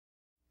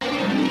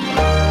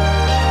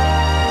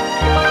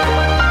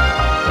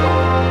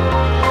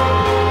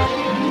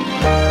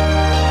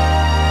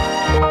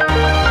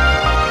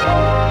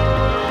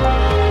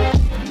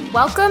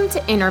Welcome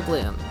to Inner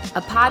Bloom,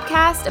 a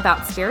podcast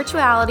about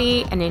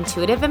spirituality and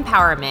intuitive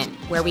empowerment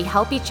where we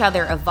help each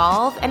other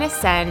evolve and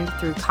ascend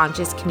through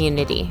conscious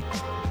community.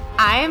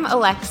 I'm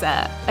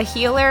Alexa, a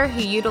healer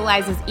who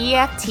utilizes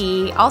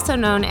EFT, also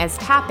known as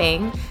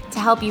tapping, to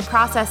help you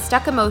process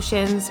stuck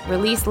emotions,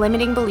 release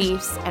limiting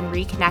beliefs, and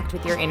reconnect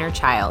with your inner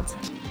child.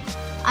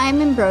 I'm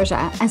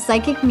Ambrosia, a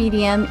psychic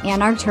medium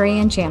and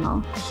Arcturian channel,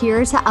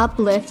 here to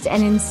uplift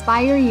and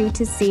inspire you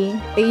to see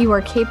that you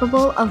are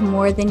capable of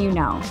more than you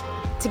know.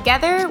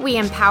 Together, we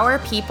empower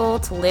people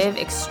to live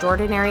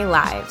extraordinary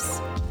lives.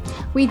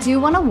 We do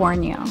want to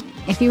warn you,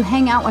 if you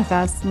hang out with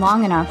us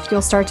long enough,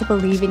 you'll start to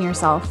believe in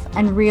yourself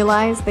and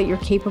realize that you're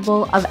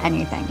capable of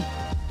anything.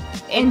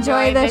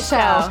 Enjoy the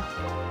show.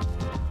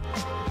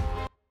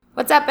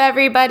 What's up,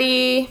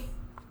 everybody?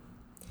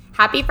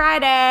 Happy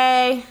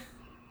Friday.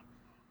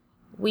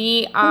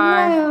 We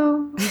are...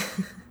 Hello.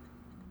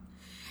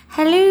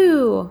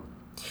 Hello.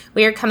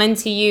 We are coming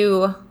to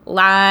you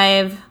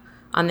live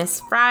on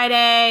this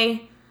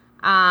Friday.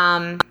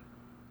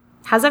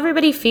 How's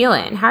everybody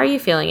feeling? How are you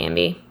feeling,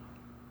 Ambi?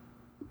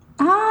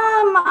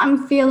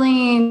 I'm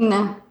feeling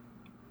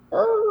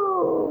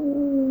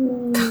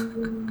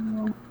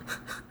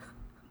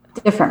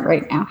different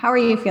right now. How are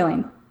you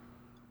feeling?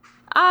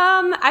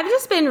 I've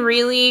just been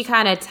really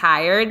kind of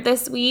tired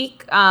this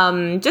week.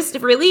 Just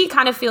really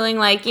kind of feeling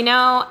like, I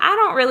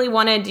don't really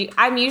want to do,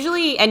 I'm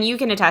usually, and you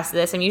can attest to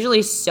this, I'm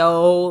usually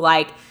so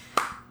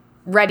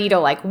ready to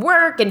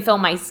work and fill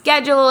my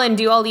schedule and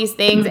do all these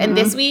things. Mm-hmm. And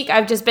this week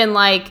I've just been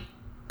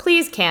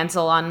please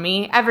cancel on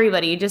me.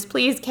 Everybody, just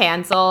please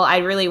cancel. I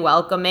really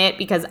welcome it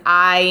because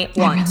I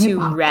want to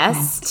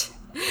rest.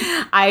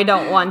 I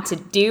don't want to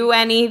do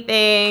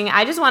anything.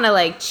 I just want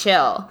to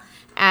chill.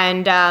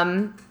 And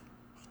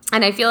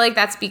I feel like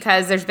that's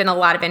because there's been a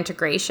lot of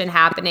integration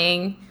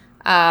happening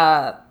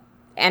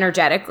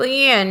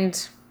energetically,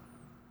 and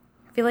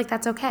I feel like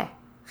that's okay.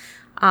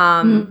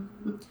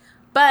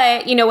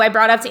 But, I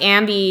brought up to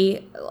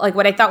Ambi,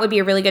 what I thought would be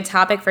a really good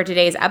topic for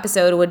today's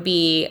episode would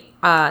be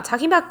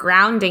talking about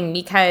grounding,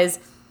 because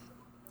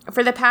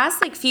for the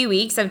past few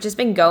weeks, I've just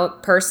been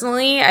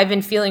personally, I've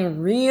been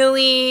feeling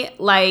really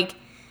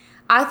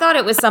I thought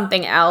it was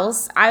something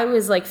else. I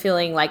was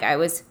feeling I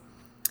was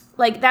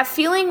that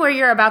feeling where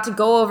you're about to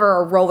go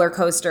over a roller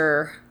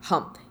coaster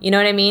hump. You know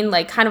what I mean?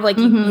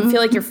 You feel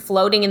like you're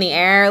floating in the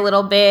air a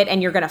little bit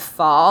and you're going to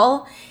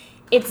fall.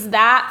 It's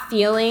that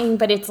feeling,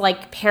 but it's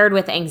paired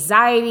with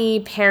anxiety,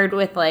 paired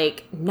with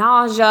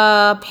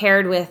nausea,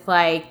 paired with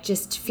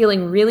just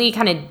feeling really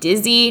kind of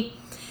dizzy.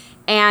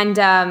 And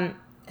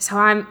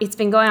so it's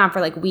been going on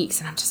for weeks,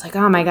 and I'm just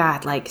oh my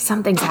God,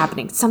 something's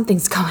happening.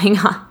 Something's going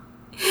on.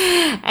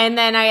 And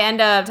then I end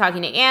up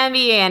talking to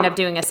Ambi. I end up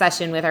doing a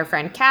session with our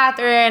friend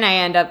Catherine. I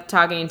end up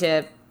talking to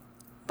a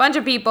bunch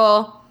of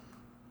people.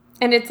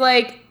 And it's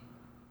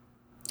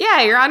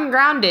yeah, you're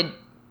ungrounded,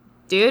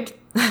 dude.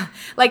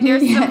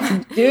 There's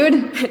some,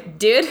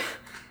 dude.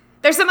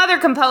 There's some other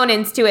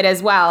components to it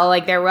as well.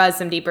 There was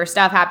some deeper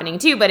stuff happening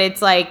too. But it's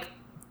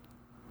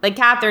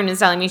Catherine is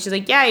telling me, she's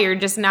yeah, you're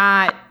just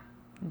not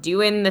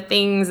doing the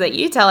things that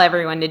you tell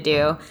everyone to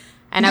do.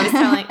 And I was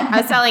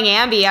telling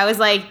Ambi, I was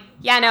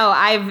yeah,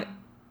 no,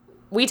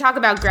 we talk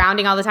about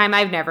grounding all the time.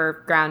 I've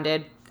never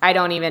grounded. I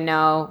don't even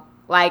know.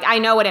 I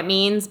know what it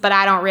means, but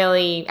I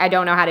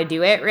don't know how to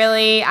do it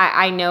really.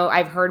 I know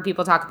I've heard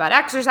people talk about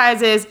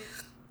exercises.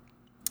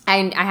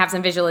 I have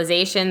some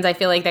visualizations I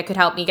feel that could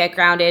help me get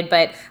grounded,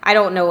 but I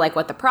don't know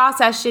what the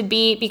process should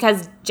be,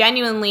 because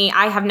genuinely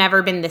I have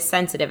never been this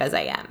sensitive as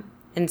I am.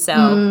 And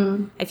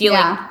so I feel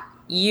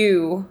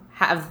you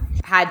have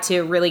had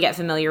to really get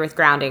familiar with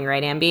grounding,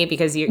 right, Ambi?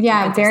 Because you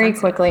very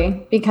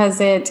quickly, because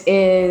it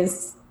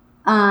is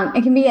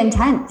it can be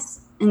intense,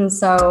 and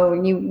so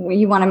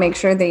you want to make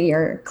sure that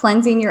you're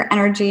cleansing your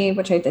energy,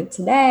 which I did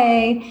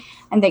today,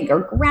 and that you're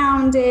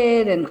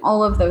grounded and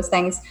all of those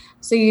things,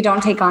 so you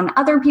don't take on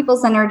other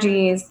people's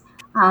energies,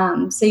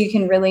 so you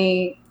can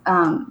really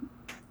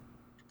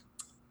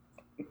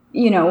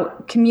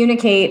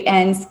communicate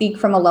and speak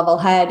from a level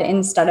head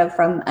instead of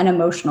from an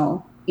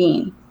emotional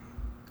being.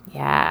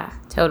 Yeah,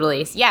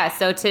 totally. Yeah,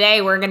 so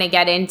today we're going to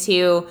get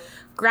into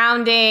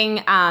grounding.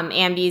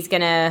 Ambi's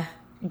going to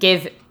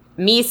give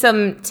me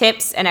some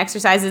tips and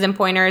exercises and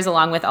pointers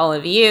along with all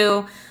of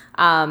you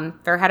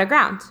for how to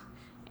ground.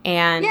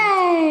 And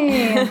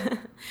yay!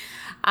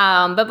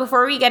 But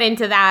before we get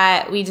into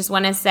that, we just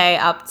want to say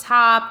up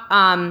top,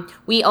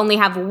 we only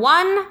have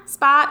one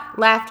spot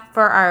left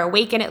for our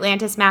Awaken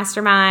Atlantis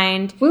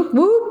Mastermind. Whoop,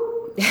 whoop.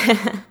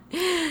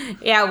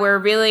 Yeah, we're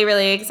really,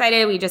 really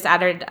excited. We just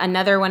added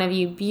another one of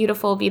you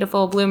beautiful,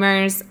 beautiful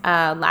bloomers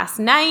last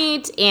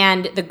night,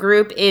 and the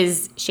group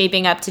is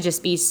shaping up to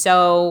just be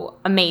so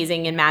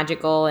amazing and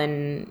magical.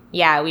 And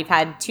yeah, we've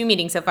had 2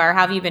 meetings so far.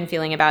 How have you been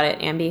feeling about it,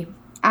 Ambi?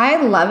 I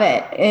love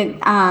it. It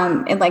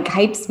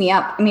hypes me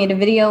up. I made a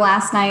video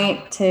last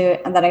night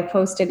that I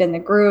posted in the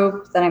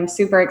group that I'm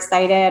super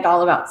excited,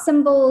 all about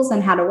symbols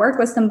and how to work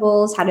with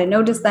symbols, how to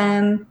notice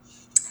them.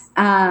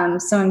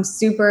 So I'm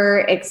super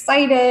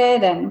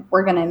excited, and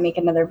we're going to make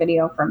another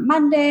video for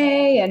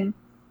Monday, and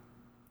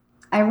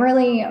I'm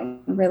really,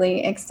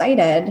 really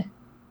excited.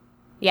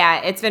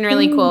 Yeah, it's been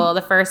really cool.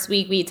 The first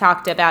week we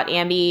talked about,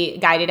 Ambi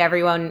guided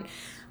everyone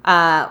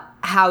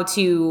how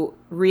to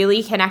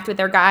really connect with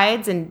their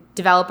guides and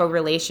develop a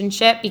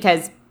relationship,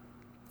 because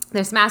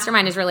this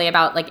mastermind is really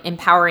about like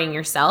empowering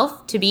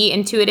yourself to be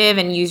intuitive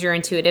and use your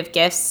intuitive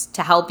gifts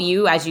to help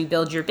you as you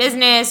build your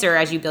business, or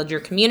as you build your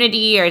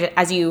community, or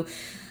as you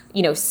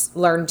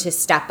learn to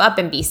step up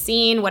and be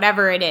seen,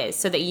 whatever it is,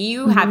 so that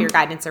you have your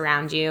guidance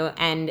around you.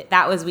 And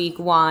that was week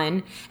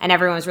 1, and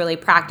everyone was really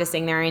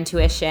practicing their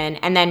intuition.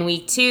 And then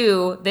week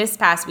 2, this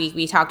past week,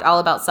 we talked all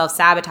about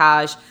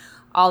self-sabotage,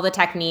 all the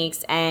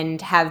techniques, and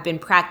have been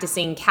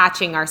practicing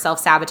catching our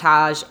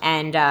self-sabotage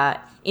and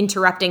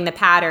interrupting the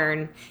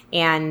pattern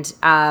and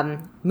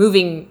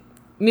moving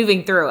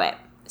through it.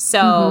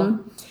 So,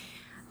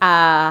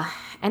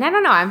 and I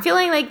don't know, I'm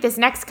feeling like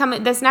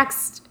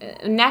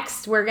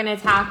next we're gonna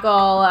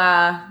tackle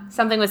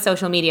something with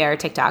social media or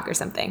TikTok or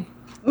something.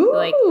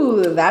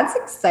 Ooh, that's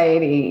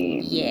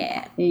exciting.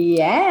 Yeah.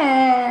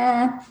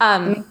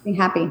 It makes me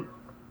happy.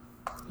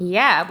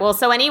 Yeah. Well,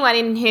 so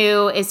anyone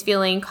who is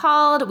feeling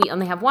called, we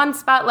only have 1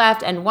 spot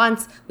left, and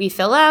once we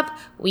fill up,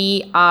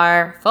 we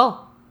are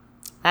full.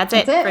 That's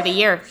it for the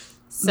year.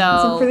 So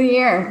that's it for the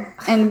year.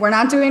 And we're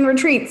not doing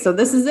retreats, so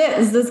this is it.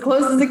 This is as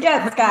close as it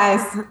gets,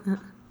 guys.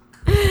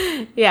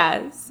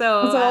 Yeah.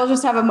 So I'll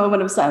just have a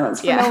moment of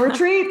silence for no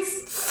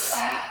retreats.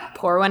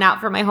 Pour one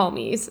out for my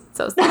homies.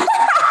 So sad.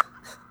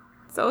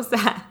 So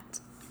sad.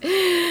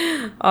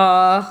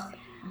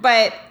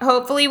 But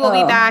hopefully we'll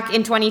be back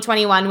in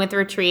 2021 with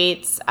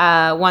retreats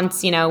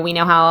once, we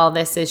know how all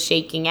this is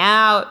shaking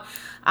out.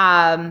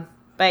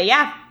 But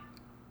yeah,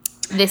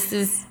 this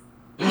is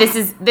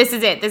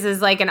it. This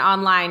is like an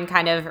online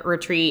kind of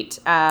retreat,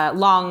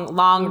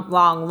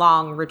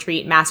 long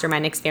retreat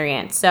mastermind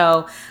experience.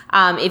 So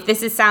if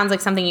this sounds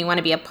like something you want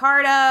to be a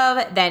part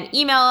of, then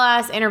email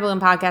us,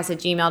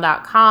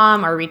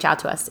 innerbloompodcast@gmail.com, or reach out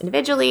to us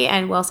individually,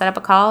 and we'll set up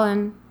a call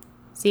and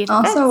see if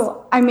it fits.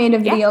 I made a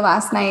video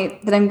last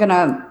night that I'm going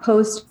to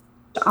post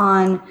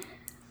on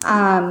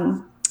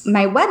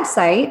my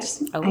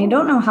website. I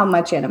don't know how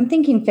much yet. I'm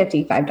thinking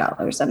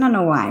 $55. I don't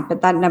know why, but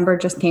that number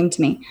just came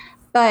to me.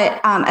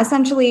 But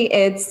essentially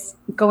it's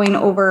about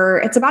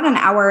an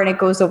hour, and it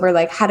goes over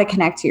like how to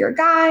connect to your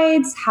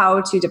guides,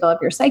 how to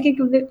develop your psychic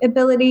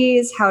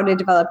abilities, how to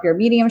develop your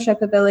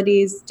mediumship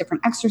abilities,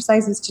 different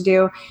exercises to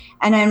do.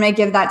 And I'm going to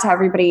give that to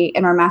everybody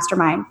in our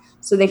mastermind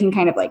so they can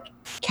kind of like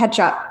catch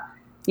up.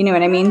 You know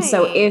what I mean? Nice.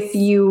 So if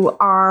you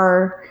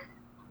are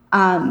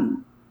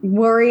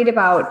worried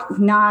about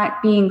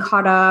not being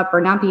caught up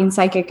or not being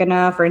psychic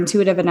enough or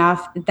intuitive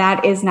enough,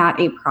 that is not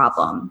a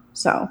problem.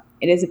 So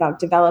it is about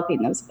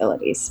developing those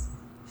abilities.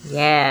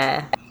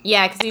 Yeah.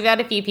 Yeah, because we've had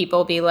a few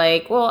people be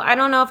like, well, I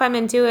don't know if I'm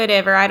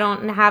intuitive, or I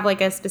don't have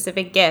like a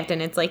specific gift.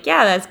 And it's like,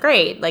 yeah, that's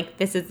great. Like,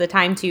 this is the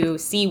time to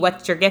see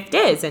what your gift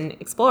is and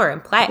explore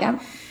and play. Yeah.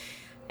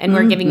 And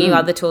we're giving you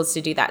all the tools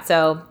to do that.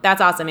 So that's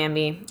awesome,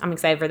 Ambi. I'm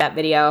excited for that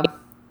video.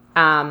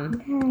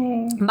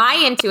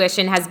 My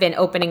intuition has been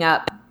opening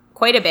up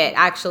quite a bit,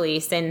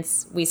 actually,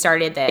 since we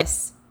started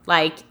this.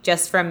 Like,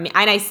 just from,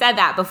 and I said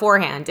that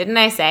beforehand, didn't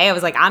I say? I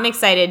was like, I'm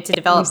excited to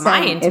develop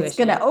my intuition. It's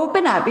going to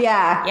open up,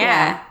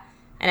 yeah.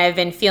 And I've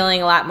been feeling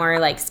a lot more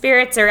like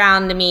spirits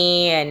around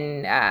me,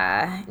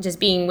 and just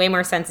being way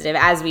more sensitive,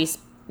 as we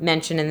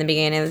mentioned in the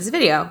beginning of this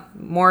video.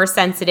 More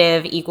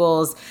sensitive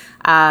equals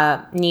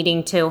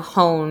needing to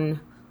hone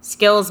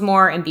skills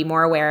more and be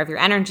more aware of your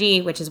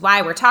energy, which is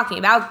why we're talking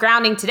about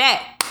grounding today.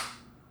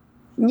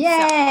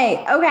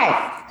 Yay.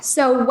 Okay.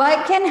 So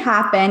what can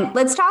happen?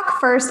 Let's talk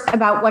first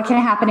about what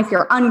can happen if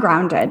you're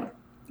ungrounded.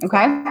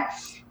 Okay.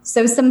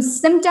 So some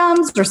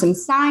symptoms or some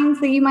signs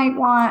that you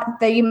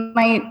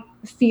might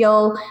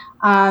feel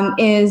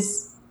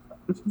is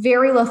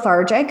very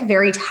lethargic,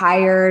 very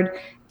tired,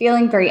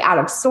 feeling very out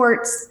of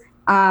sorts.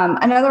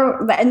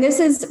 And this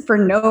is for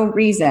no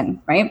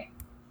reason, right?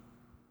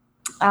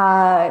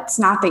 It's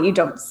not that you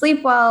don't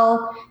sleep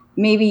well.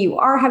 Maybe you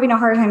are having a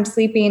hard time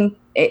sleeping.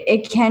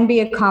 It can be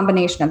a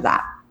combination of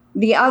that.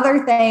 The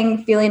other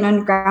thing, feeling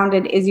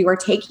ungrounded, is you are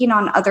taking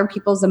on other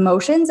people's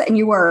emotions, and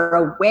you are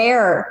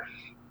aware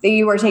that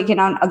you are taking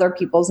on other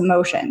people's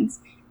emotions.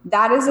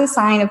 That is a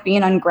sign of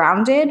being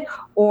ungrounded,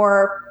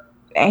 or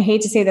I hate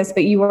to say this,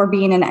 but you are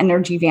being an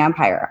energy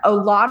vampire. A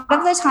lot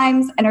of the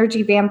times,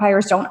 energy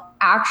vampires don't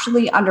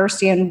actually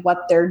understand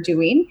what they're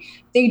doing.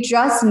 They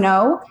just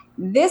know,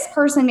 this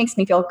person makes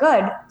me feel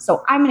good,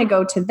 so I'm going to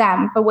go to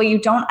them. But what you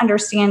don't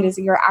understand is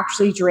you're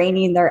actually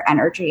draining their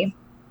energy.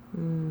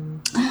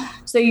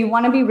 So you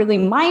want to be really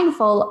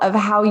mindful of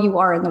how you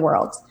are in the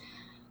world.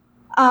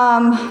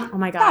 Oh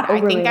my God.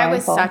 I think I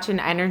was such an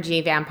energy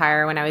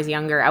vampire when I was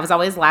younger. I was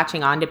always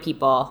latching on to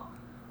people.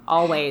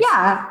 Always.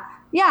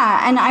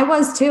 Yeah. And I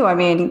was too. I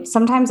mean,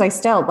 sometimes I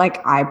still,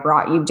 like, I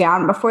brought you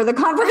down before the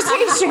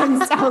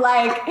conversation. So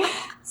like,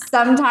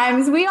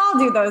 sometimes we all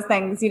do those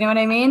things. You know what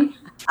I mean?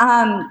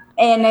 And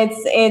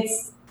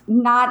it's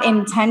not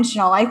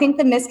intentional. I think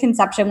the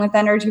misconception with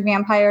energy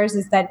vampires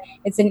is that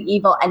it's an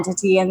evil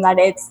entity, and that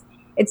it's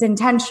It's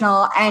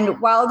intentional. And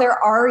while there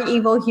are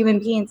evil human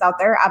beings out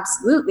there,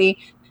 absolutely,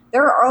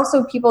 there are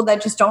also people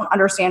that just don't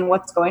understand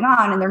what's going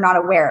on and they're not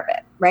aware of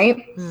it,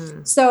 right?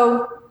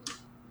 So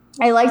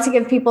I like to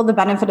give people the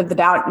benefit of the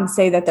doubt and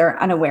say that they're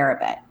unaware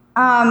of it.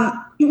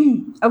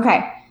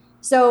 Okay.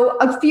 So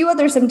a few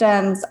other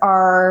symptoms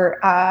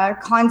are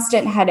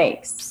constant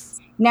headaches.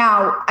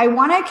 Now, I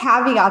want to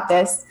caveat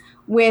this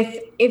with,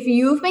 if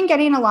you've been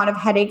getting a lot of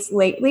headaches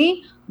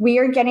lately, we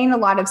are getting a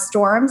lot of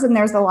storms and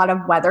there's a lot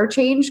of weather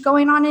change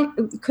going on.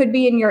 It could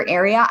be in your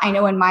area. I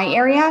know in my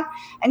area.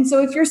 And so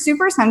if you're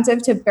super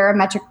sensitive to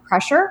barometric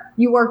pressure,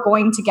 you are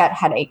going to get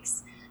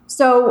headaches.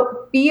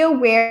 So be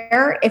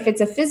aware if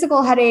it's a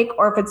physical headache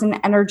or if it's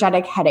an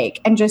energetic headache,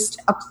 and just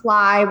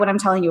apply what I'm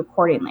telling you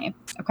accordingly.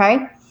 Okay.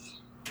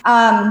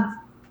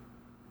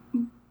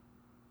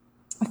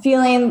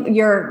 Feeling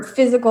your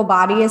physical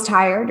body is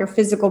tired, your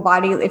physical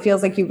body, it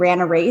feels like you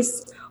ran a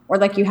race or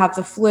like you have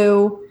the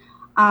flu.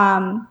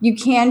 You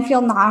can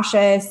feel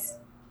nauseous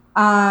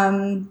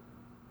and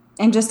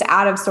just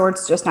out of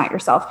sorts, just not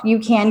yourself. You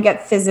can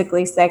get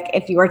physically sick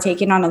if you are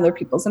taking on other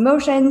people's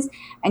emotions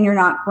and you're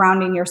not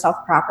grounding yourself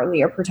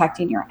properly or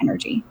protecting your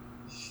energy.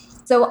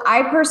 So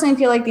I personally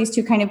feel like these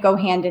two kind of go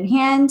hand in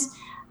hand.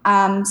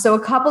 So a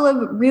couple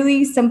of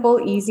really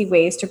simple, easy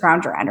ways to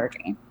ground your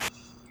energy.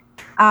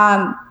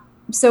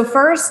 So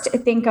first,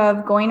 think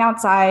of going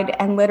outside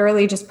and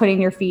literally just putting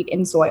your feet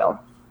in soil.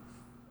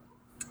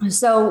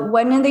 So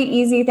one of the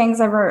easy things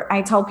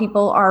I tell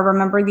people are,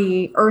 remember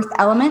the earth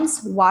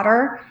elements: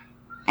 water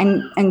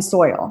and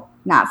soil,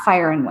 not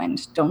fire and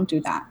wind. Don't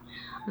do that.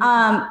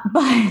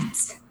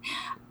 But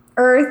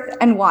earth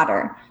and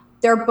water,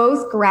 they're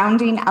both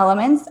grounding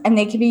elements, and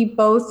they can be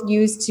both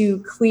used to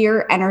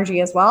clear energy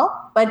as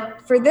well.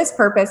 But for this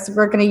purpose,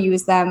 we're going to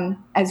use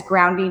them as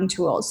grounding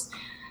tools.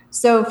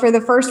 So for the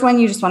first one,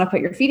 you just want to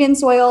put your feet in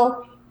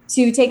soil.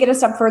 To take it a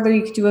step further,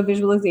 you could do a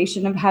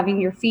visualization of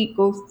having your feet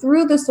go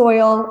through the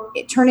soil,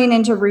 turning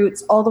into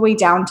roots all the way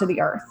down to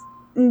the earth.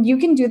 And you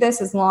can do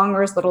this as long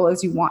or as little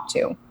as you want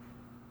to.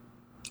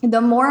 The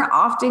more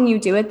often you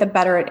do it, the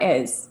better it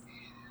is.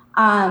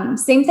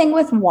 Same thing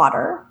with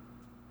water.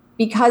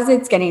 Because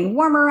it's getting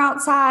warmer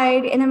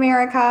outside in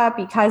America,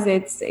 because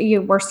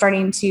we're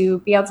starting to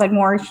be outside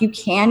more, you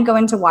can go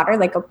into water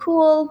like a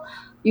pool.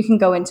 You can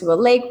go into a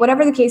lake,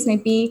 whatever the case may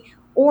be,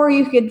 or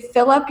you could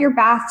fill up your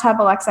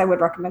bathtub. Alexa, I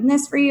would recommend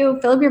this for you.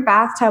 Fill up your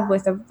bathtub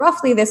with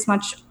roughly this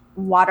much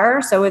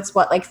water. So it's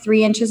like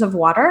 3 inches of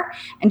water,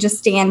 and just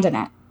stand in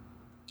it.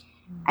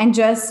 And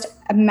just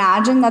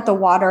imagine that the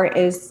water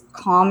is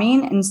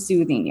calming and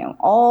soothing you.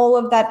 All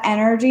of that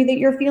energy that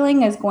you're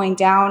feeling is going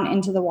down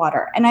into the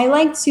water. And I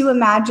like to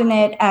imagine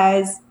it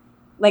as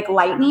like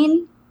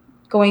lightning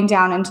going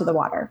down into the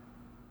water.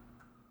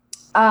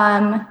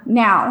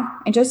 Now,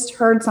 I just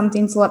heard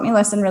something, so let me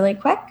listen really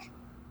quick.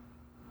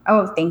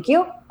 Oh, thank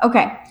you.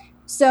 Okay.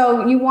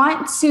 So you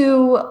want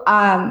to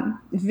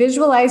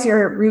visualize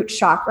your root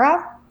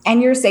chakra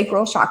and your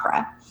sacral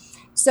chakra.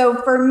 So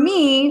for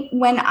me,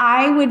 when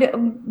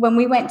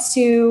we went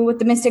to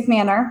the Mystic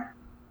Manor,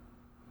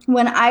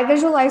 when I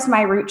visualized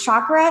my root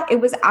chakra, it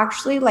was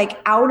actually like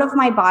out of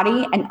my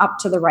body and up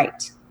to the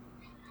right.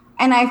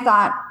 And I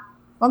thought,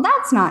 well,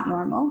 that's not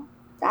normal.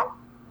 That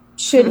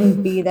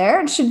shouldn't be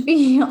there. It should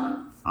be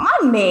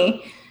on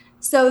me.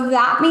 So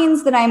that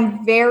means that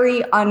I'm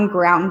very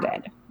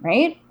ungrounded,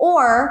 right?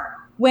 Or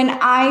when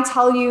I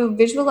tell you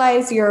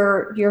visualize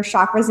your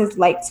chakras as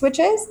light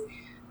switches,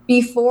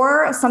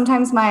 before,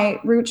 sometimes my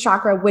root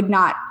chakra would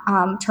not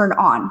turn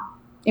on.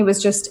 It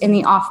was just in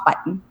the off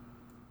button.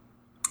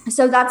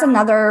 So that's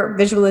another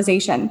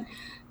visualization.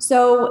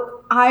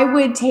 So I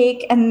would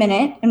take a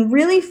minute and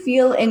really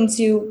feel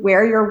into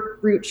where your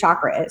root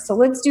chakra is. So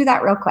let's do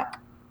that real quick.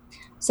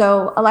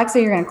 So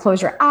Alexa, you're going to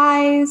close your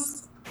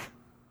eyes.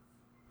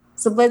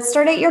 So let's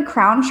start at your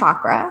crown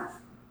chakra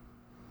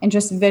and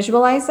just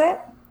visualize it.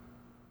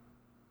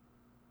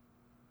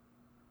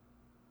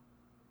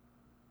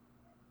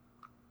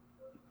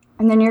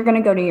 And then you're going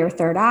to go to your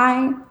third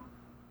eye.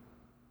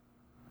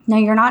 Now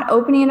you're not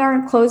opening it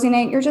or closing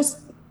it. You're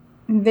just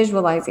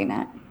visualizing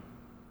it.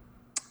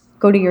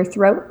 Go to your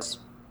throat.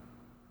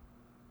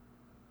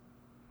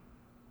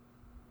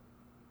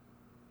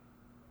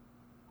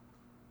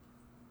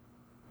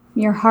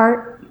 Your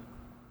heart.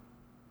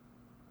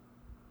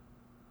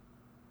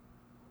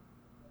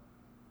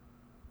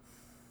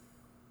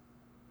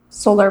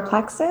 Solar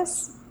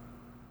plexus.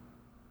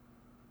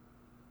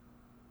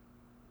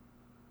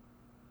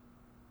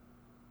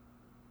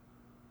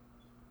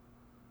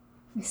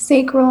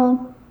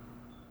 Sacral,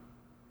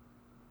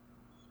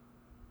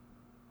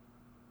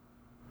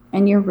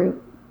 and your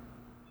root.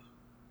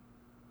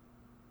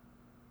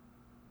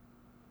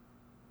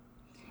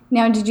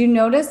 Now, did you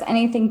notice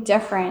anything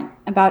different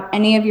about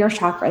any of your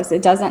chakras?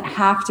 It doesn't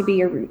have to be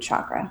your root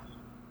chakra.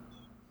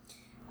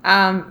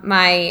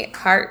 My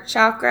heart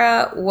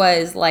chakra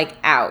was like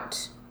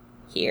out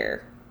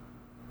here.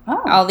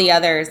 Oh. All the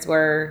others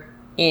were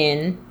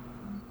in.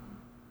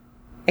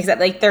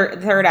 Except like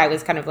third eye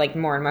was kind of like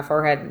more in my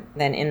forehead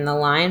than in the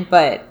line.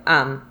 But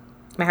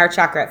my My heart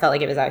chakra, it felt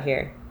like it was out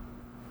here.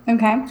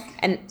 Okay.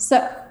 And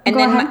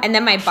and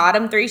then my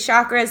bottom 3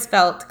 chakras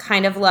felt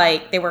kind of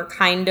like they were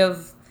kind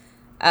of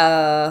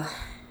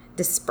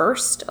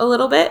dispersed a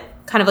little bit.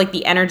 Kind of like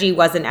the energy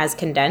wasn't as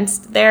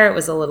condensed there. It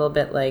was a little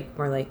bit like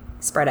more like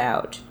spread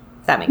out.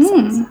 If that makes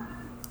sense.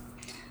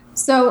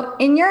 So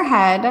in your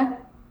head,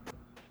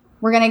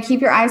 we're going to keep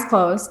your eyes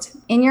closed.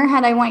 In your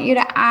head, I want you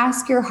to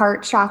ask your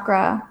heart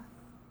chakra,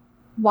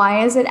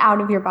 why is it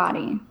out of your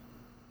body?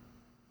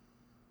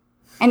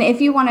 And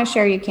if you want to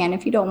share, you can.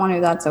 If you don't want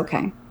to, that's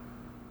okay.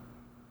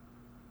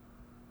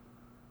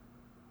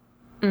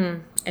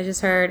 I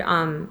just heard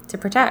to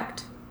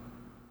protect.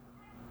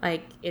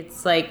 Like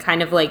it's like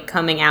kind of like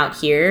coming out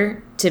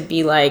here to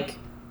be like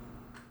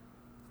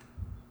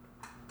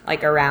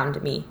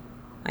around me,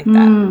 like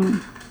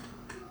that.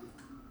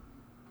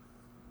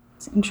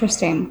 It's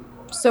interesting.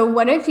 So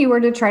what if you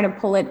were to try to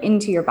pull it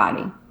into your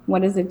body?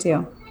 What does it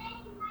do?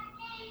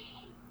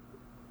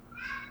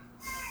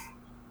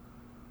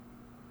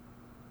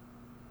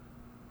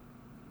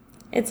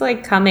 It's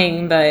like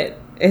coming, but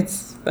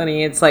it's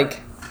funny. It's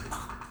like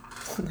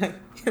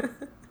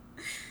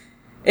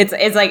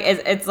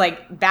it's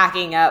like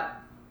backing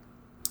up.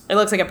 It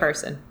looks like a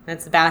person.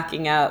 It's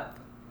backing up,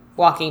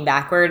 walking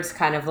backwards,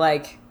 kind of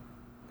like,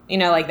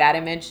 like that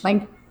image.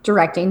 Like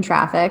directing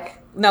traffic.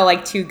 No,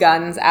 like 2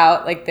 guns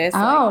out like this.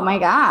 Oh my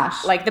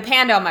gosh. Like the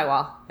panda on my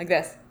wall, like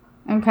this.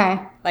 Okay.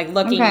 Like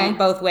looking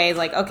both ways,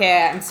 like,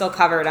 okay, I'm still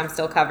covered,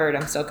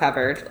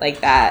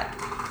 like that.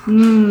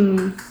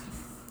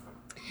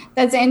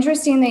 That's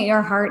interesting that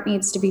your heart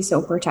needs to be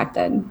so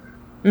protected.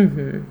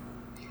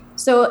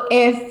 So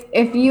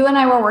if you and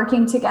I were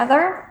working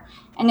together,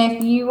 and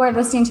if you are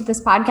listening to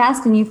this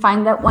podcast and you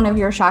find that one of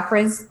your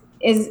chakras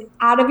is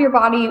out of your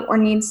body or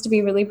needs to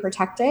be really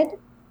protected,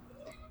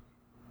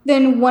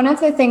 then one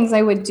of the things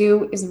I would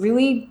do is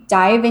really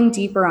dive in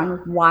deeper on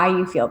why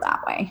you feel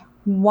that way.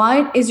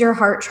 What is your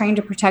heart trying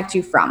to protect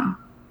you from?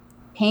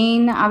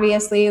 Pain,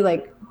 obviously,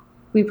 like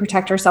we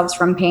protect ourselves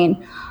from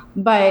pain.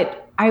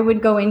 But I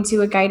would go into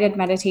a guided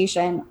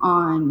meditation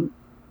on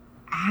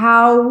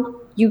how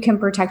you can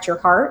protect your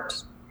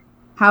heart,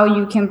 how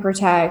you can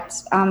protect,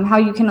 how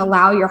you can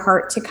allow your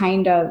heart to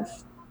kind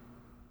of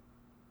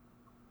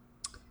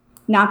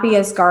not be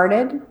as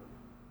guarded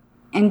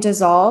and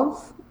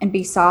dissolve and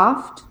be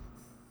soft.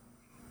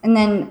 And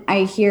then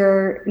I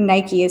hear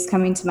Nike is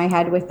coming to my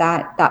head with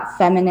that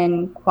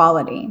feminine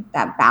quality,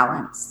 that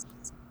balance.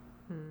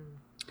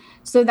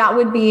 So that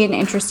would be an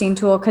interesting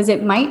tool because it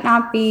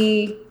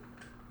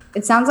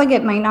sounds like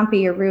it might not be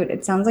your root.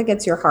 It sounds like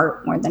it's your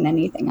heart more than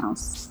anything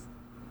else.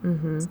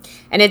 And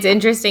it's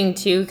interesting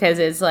too because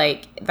it's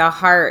like the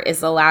heart is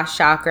the last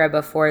chakra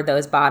before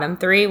those bottom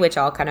 3, which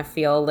all kind of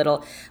feel a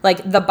little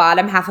like the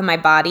bottom half of my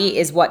body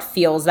is what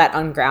feels that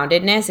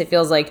ungroundedness. It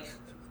feels like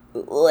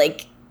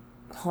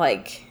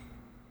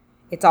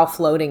it's all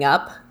floating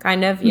up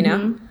kind of, you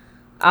know?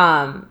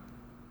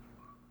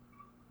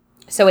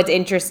 So it's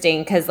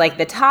interesting because like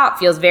the top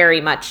feels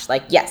very much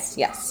like yes.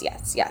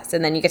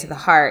 And then you get to the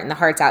heart and the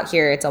heart's out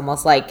here. It's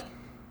almost like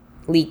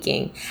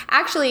leaking.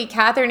 Actually,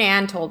 Catherine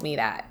Ann told me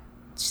that.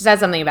 She said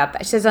something about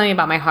that. She said something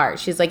about my heart.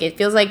 She's like, it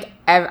feels like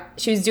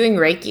she was doing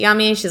Reiki on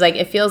me. She's like,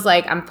 it feels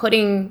like I'm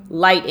putting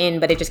light in,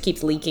 but it just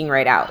keeps leaking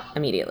right out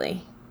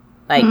immediately.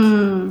 Like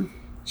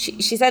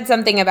she said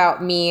something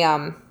about me.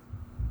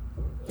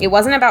 It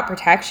wasn't about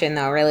protection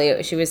though,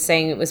 really. She was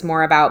saying it was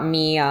more about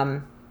me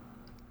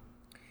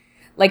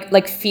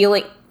like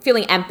feeling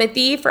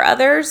empathy for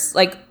others,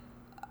 like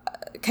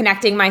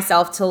connecting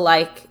myself to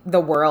like the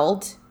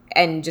world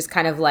and just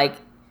kind of like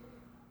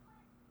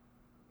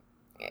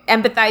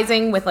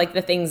empathizing with like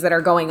the things that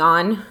are going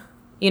on.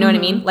 You know what I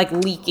mean? Like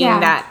leaking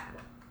that.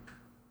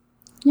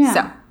 Yeah.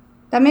 So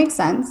that makes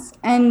sense.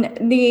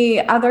 And the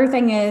other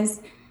thing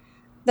is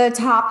the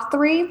top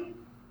 3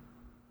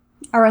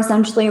 are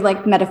essentially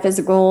like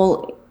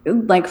metaphysical,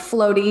 like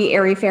floaty,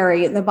 airy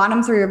fairy. The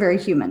bottom 3 are very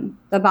human.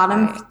 The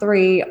bottom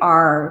 3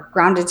 are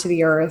grounded to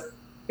the earth,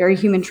 very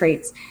human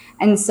traits.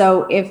 And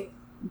so if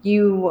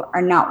you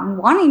are not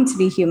wanting to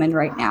be human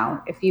right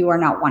now, if you are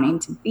not wanting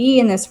to be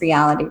in this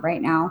reality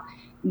right now,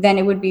 then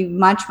it would be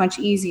much, much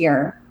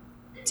easier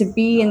to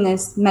be in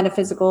this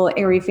metaphysical,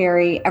 airy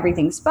fairy,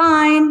 everything's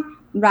fine,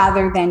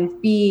 rather than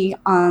be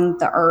on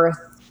the earth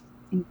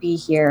and be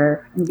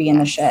here and be in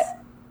the shit.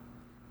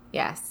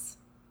 Yes.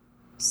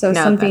 So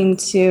something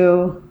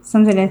to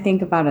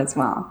think about as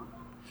well.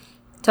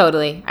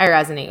 Totally. I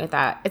resonate with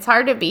that. It's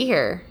hard to be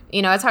here.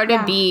 You know, it's hard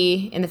to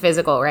be in the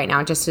physical right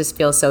now. It just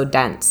feels so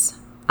dense.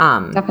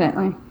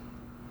 Definitely.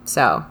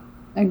 So.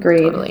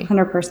 Agreed. Totally.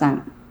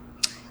 100%.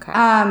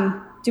 Okay.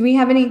 Do we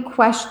have any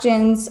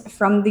questions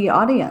from the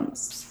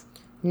audience?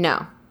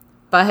 No.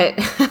 But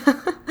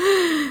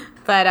I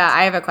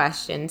have a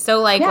question. So,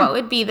 like, what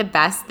would be the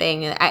best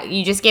thing?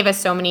 You just gave us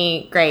so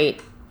many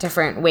great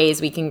different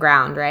ways we can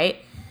ground, right?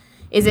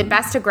 Is it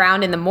best to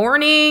ground in the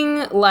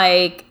morning?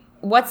 Like,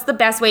 what's the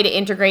best way to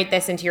integrate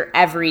this into your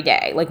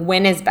everyday? Like,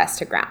 when is best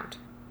to ground?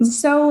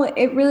 So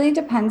it really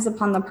depends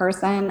upon the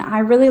person. I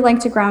really like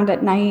to ground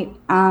at night.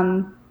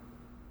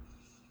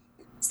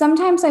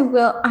 Sometimes I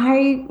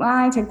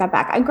take that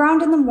back. I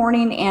ground in the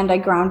morning and I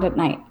ground at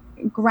night.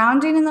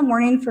 Grounding in the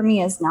morning for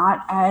me is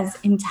not as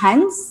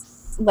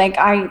intense. Like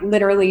I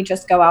literally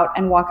just go out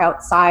and walk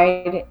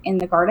outside in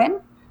the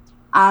garden.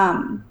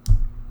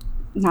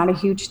 Not a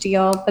huge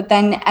deal. But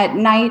then at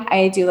night,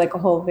 I do like a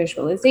whole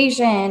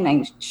visualization.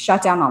 I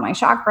shut down all my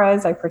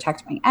chakras. I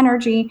protect my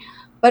energy.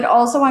 But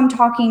also I'm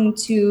talking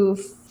to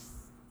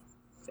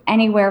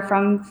anywhere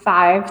from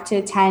 5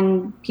 to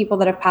 10 people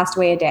that have passed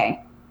away a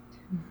day.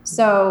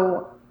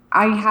 So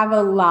I have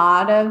a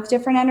lot of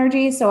different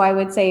energies. So I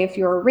would say if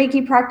you're a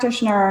Reiki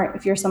practitioner,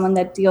 if you're someone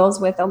that deals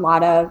with a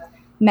lot of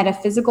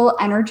metaphysical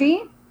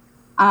energy,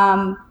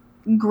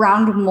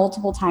 ground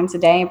multiple times a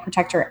day and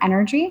protect your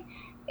energy.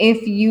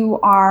 If you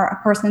are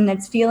a person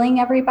that's feeling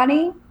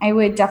everybody, I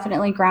would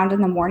definitely ground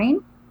in the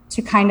morning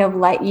to kind of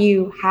let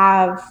you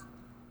have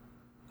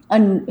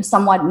a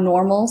somewhat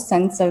normal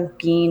sense of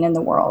being in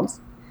the world.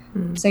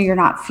 Mm-hmm. So you're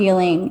not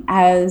feeling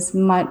as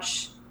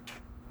much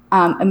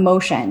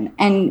emotion.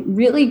 And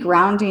really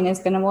grounding is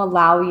going to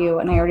allow you,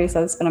 and I already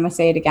said this, but I'm going to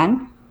say it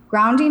again.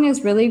 Grounding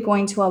is really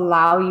going to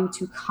allow you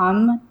to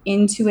come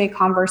into a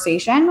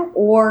conversation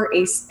or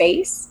a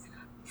space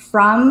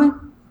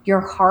from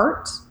your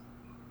heart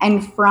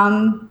and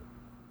from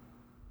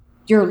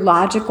your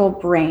logical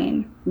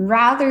brain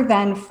rather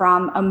than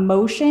from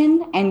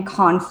emotion and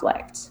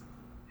conflict.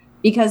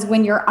 Because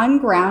when you're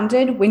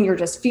ungrounded, when you're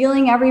just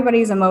feeling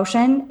everybody's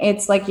emotion,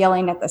 it's like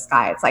yelling at the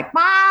sky. It's like,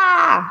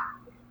 ah!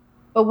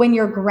 But when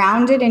you're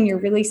grounded and you're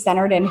really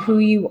centered in who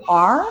you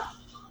are,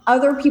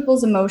 other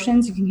people's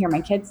emotions, you can hear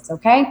my kids, it's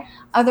okay.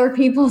 Other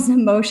people's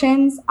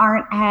emotions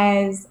aren't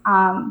as,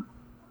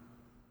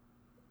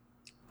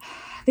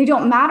 they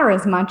don't matter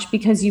as much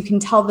because you can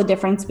tell the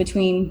difference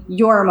between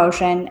your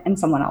emotion and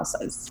someone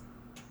else's.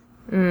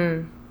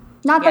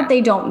 Not that they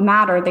don't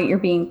matter, that you're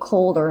being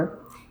cold or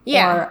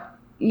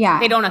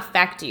they don't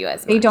affect you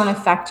as much. They don't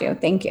affect you.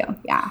 Thank you.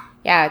 Yeah.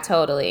 Yeah,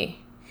 totally.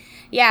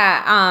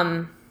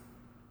 Yeah.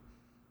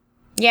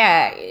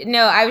 Yeah,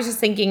 no, I was just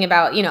thinking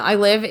about, I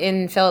live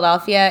in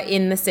Philadelphia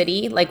in the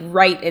city, like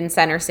right in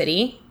center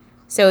city.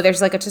 So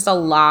there's like just a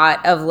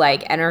lot of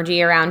like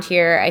energy around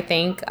here, I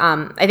think.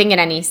 I think in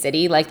any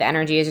city, like the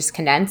energy is just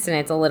condensed and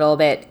it's a little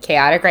bit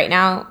chaotic right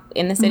now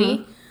in the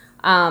city.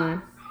 Mm-hmm.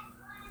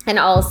 And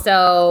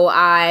also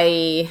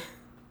I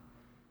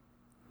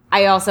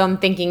also am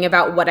thinking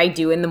about what I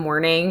do in the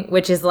morning,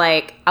 which is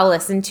like I'll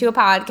listen to a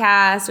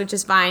podcast, which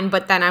is fine.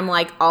 But then I'm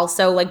like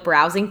also like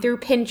browsing through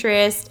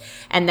Pinterest,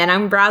 and then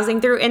I'm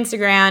browsing through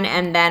Instagram,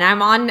 and then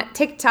I'm on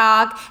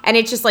TikTok. And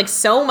it's just like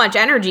so much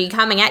energy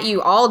coming at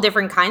you, all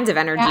different kinds of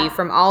energy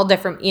from all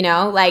different,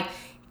 like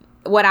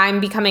what I'm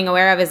becoming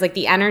aware of is like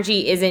the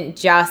energy isn't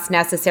just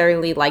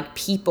necessarily like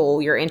people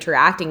you're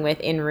interacting with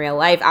in real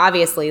life,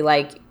 obviously,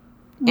 like,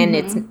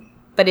 and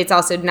but it's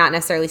also not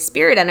necessarily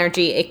spirit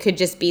energy. It could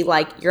just be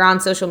like you're on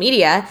social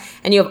media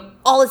and you have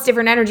all this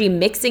different energy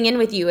mixing in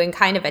with you and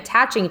kind of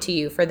attaching to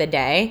you for the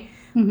day,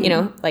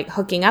 like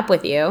hooking up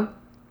with you,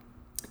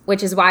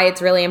 which is why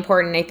it's really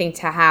important, I think,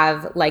 to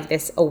have like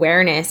this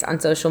awareness on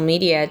social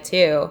media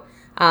too.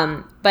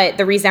 But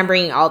the reason I'm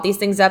bringing all these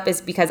things up is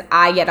because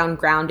I get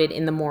ungrounded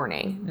in the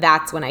morning.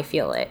 That's when I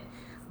feel it.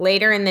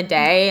 Later in the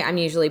day, I'm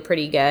usually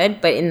pretty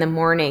good, but in the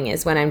morning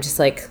is when I'm just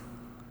like,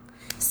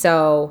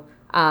 so...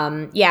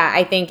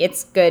 I think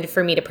it's good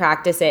for me to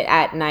practice it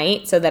at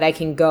night so that I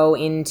can go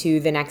into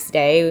the next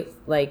day,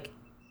 like,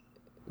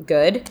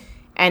 good.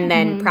 And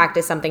then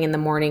practice something in the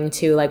morning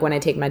too, like when I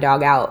take my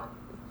dog out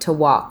to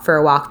walk for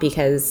a walk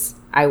because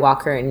I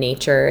walk her in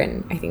nature.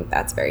 And I think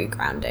that's very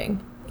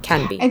grounding. It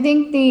can be. I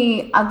think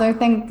the other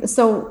thing,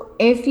 so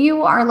if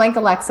you are like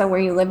Alexa, where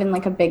you live in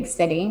like a big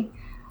city,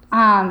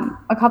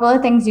 a couple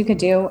of things you could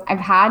do. I've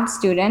had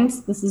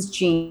students, this is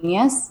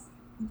genius.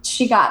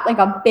 She got like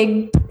a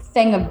big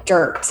thing of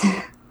dirt,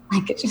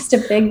 like just a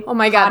big. Oh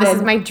my God, this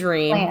is my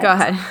dream. Go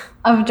ahead.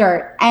 Of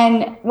dirt.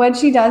 And what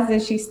she does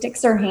is she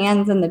sticks her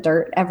hands in the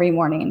dirt every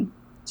morning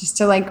just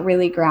to like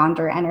really ground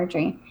her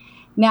energy.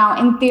 Now,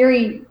 in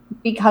theory,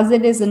 because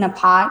it is in a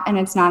pot and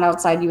it's not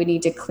outside, you would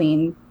need to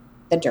clean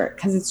the dirt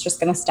because it's just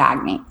going to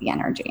stagnate the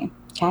energy.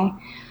 Okay.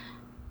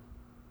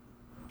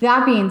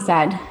 That being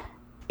said,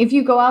 if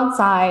you go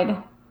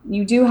outside,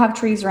 you do have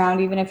trees around,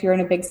 even if you're in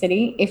a big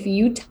city. If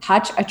you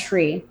touch a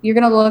tree, you're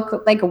going to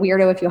look like a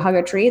weirdo if you hug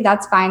a tree.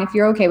 That's fine. If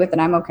you're okay with it,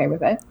 I'm okay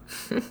with it.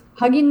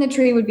 Hugging the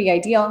tree would be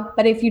ideal.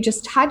 But if you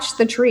just touch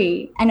the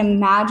tree and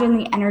imagine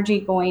the energy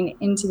going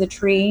into the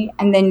tree,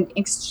 and then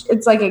it's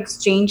like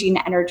exchanging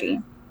energy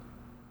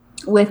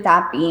with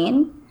that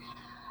being,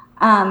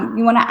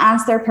 you want to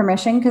ask their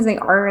permission because they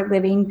are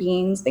living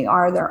beings. They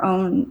are their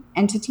own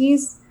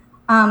entities.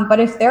 But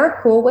if they're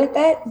cool with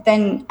it,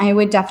 then I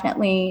would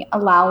definitely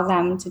allow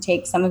them to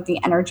take some of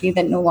the energy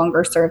that no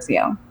longer serves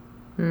you.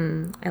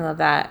 I love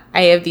that.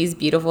 I have these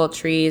beautiful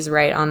trees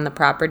right on the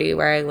property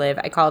where I live.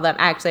 I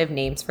actually have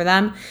names for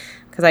them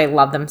because I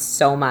love them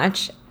so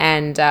much.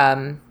 And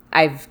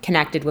I've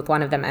connected with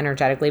one of them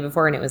energetically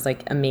before, and it was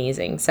like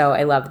amazing. So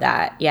I love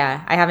that.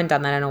 Yeah, I haven't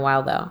done that in a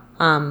while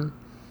though.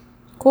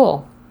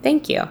 Cool.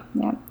 Thank you.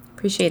 Yeah.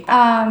 Appreciate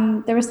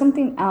that. There was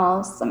something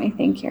else. Let me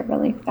think here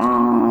really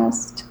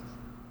fast.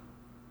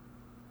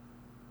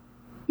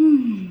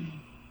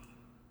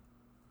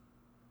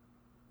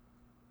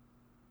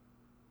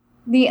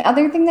 The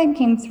other thing that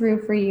came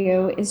through for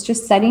you is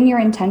just setting your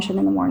intention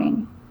in the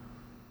morning.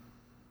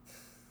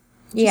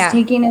 Just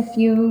taking a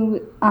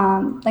few,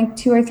 like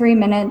 2 or 3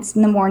 minutes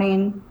in the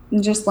morning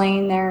and just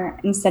laying there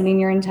and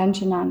setting your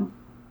intention on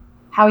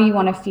how you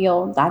want to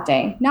feel that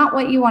day. Not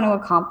what you want to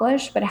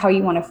accomplish, but how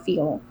you want to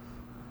feel.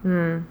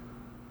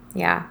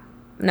 Yeah.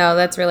 No,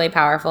 that's really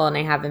powerful, and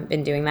I haven't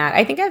been doing that.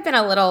 I think I've been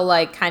a little,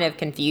 like, kind of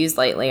confused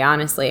lately,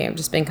 honestly. I've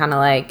just been kind of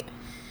like,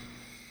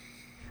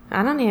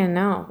 I don't even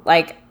know.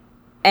 Like,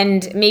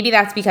 and maybe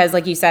that's because,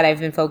 like you said, I've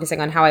been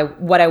focusing on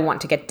what I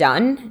want to get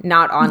done,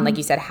 not on, like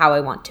you said, how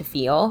I want to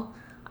feel.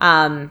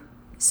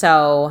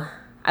 So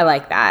I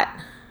like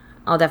that.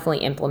 I'll definitely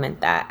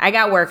implement that. I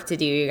got work to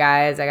do, you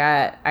guys. I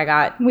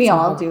got. We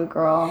all do,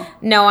 girl.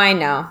 No, I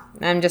know.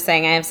 I'm just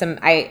saying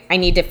I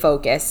need to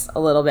focus a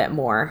little bit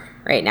more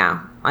right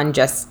now on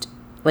just,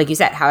 like you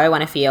said, how I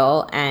want to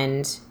feel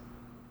and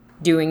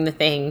doing the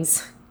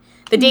things,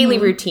 the daily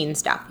routine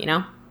stuff, you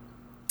know?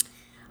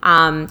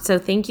 So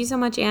thank you so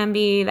much,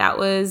 Ambi. That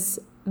was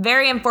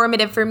very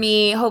informative for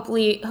me,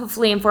 hopefully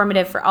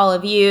informative for all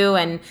of you.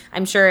 And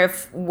I'm sure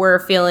if we're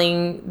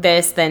feeling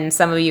this, then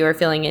some of you are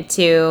feeling it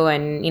too.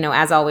 And, you know,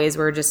 as always,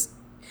 we're just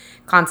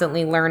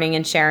constantly learning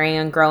and sharing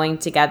and growing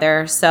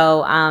together.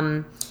 So,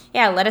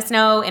 yeah, let us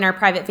know in our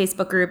private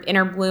Facebook group,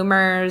 Inner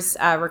Bloomers.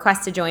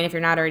 Request to join if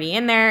you're not already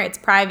in there. It's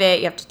private.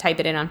 You have to type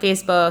it in on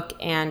Facebook,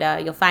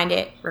 and you'll find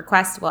it.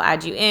 Request, we'll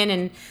add you in,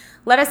 and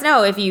let us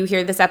know if you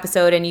hear this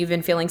episode and you've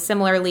been feeling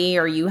similarly,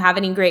 or you have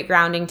any great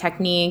grounding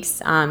techniques.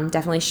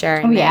 Definitely share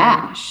it. Oh,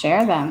 yeah.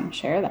 Share them.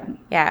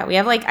 Yeah. We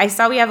have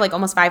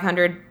almost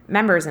 500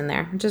 members in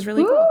there, which is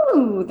really cool.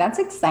 Ooh, that's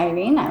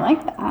exciting. I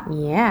like that.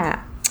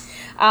 Yeah.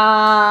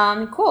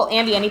 Cool.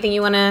 Ambi, anything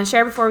you want to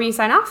share before we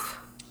sign off?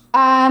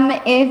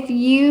 If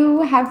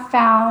you have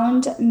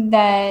found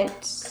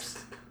that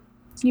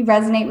you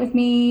resonate with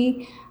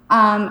me,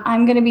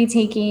 I'm going to be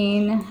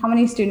taking, how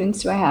many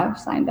students do I have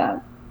signed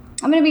up?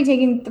 I'm going to be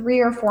taking 3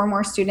 or 4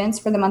 more students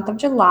for the month of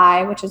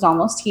July, which is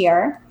almost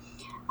here.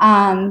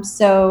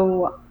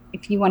 So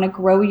if you want to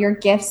grow your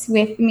gifts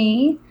with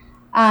me,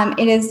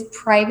 it is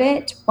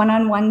private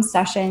one-on-one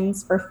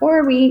sessions for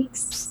 4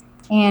 weeks,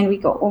 and we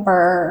go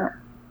over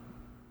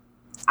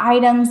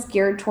items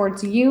geared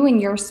towards you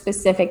and your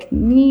specific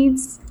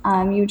needs.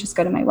 You just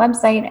go to my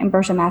website,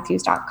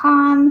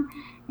 ambrosiamatthews.com,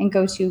 and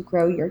go to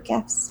Grow Your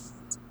Gifts.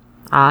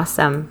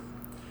 Awesome.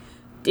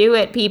 Do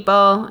it,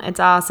 people. It's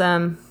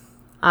awesome.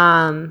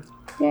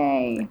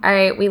 Yay. All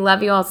right. We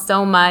love you all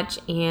so much.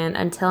 And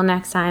until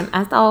next time,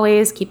 as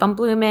always, keep on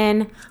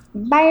blooming.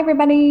 Bye,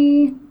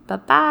 everybody.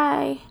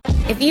 Bye-bye.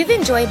 If you've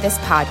enjoyed this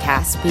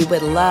podcast, we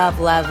would love,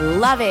 love,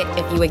 love it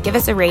if you would give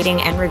us a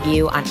rating and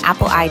review on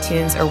Apple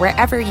iTunes or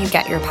wherever you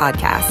get your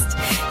podcasts.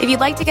 If you'd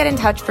like to get in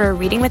touch for a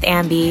reading with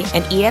Ambi,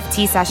 an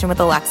EFT session with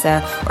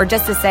Alexa, or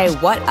just to say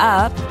what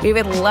up, we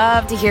would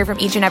love to hear from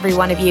each and every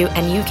one of you,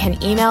 and you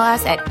can email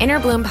us at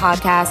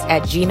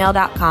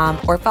innerbloom.podcast@gmail.com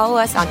or follow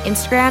us on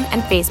Instagram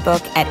and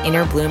Facebook at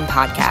Inner Bloom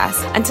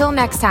Podcast. Until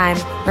next time,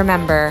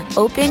 remember,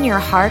 open your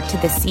heart to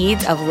the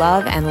seeds of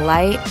love and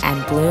light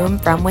and bloom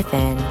from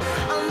within.